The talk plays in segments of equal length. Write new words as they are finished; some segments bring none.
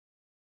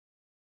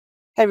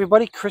Hey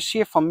everybody, Chris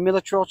here from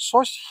Military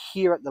AutoSource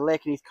here at the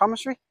Lakenheath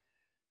Commissary,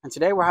 and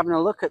today we're having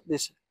a look at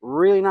this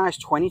really nice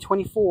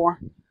 2024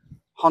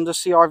 Honda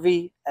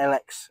CR-V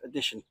LX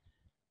edition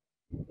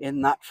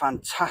in that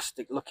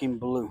fantastic looking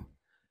blue.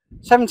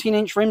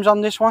 17-inch rims on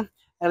this one,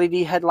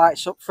 LED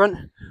headlights up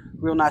front,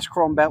 real nice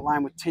chrome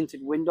beltline with tinted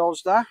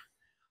windows there.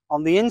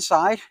 On the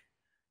inside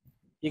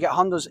you get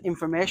Honda's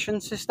information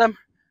system,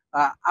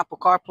 Apple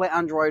CarPlay,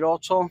 Android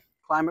Auto,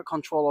 climate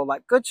control, all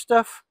that good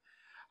stuff.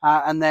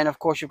 And then, of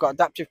course, you've got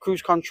adaptive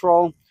cruise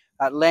control,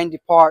 lane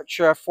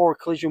departure, forward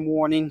collision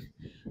warning,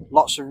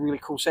 lots of really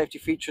cool safety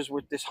features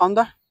with this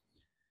Honda.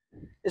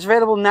 It's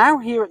available now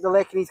here at the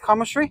Lakenheath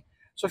Commissary.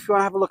 So if you want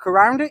to have a look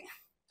around it,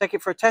 take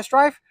it for a test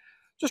drive,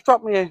 just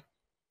drop me a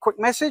quick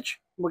message.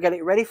 We'll get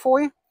it ready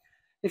for you.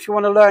 If you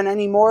want to learn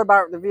any more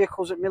about the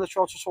vehicles that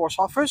Military AutoSource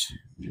offers,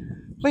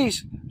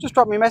 please just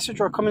drop me a message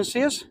or come and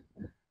see us.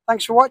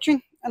 Thanks for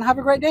watching and have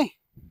a great day.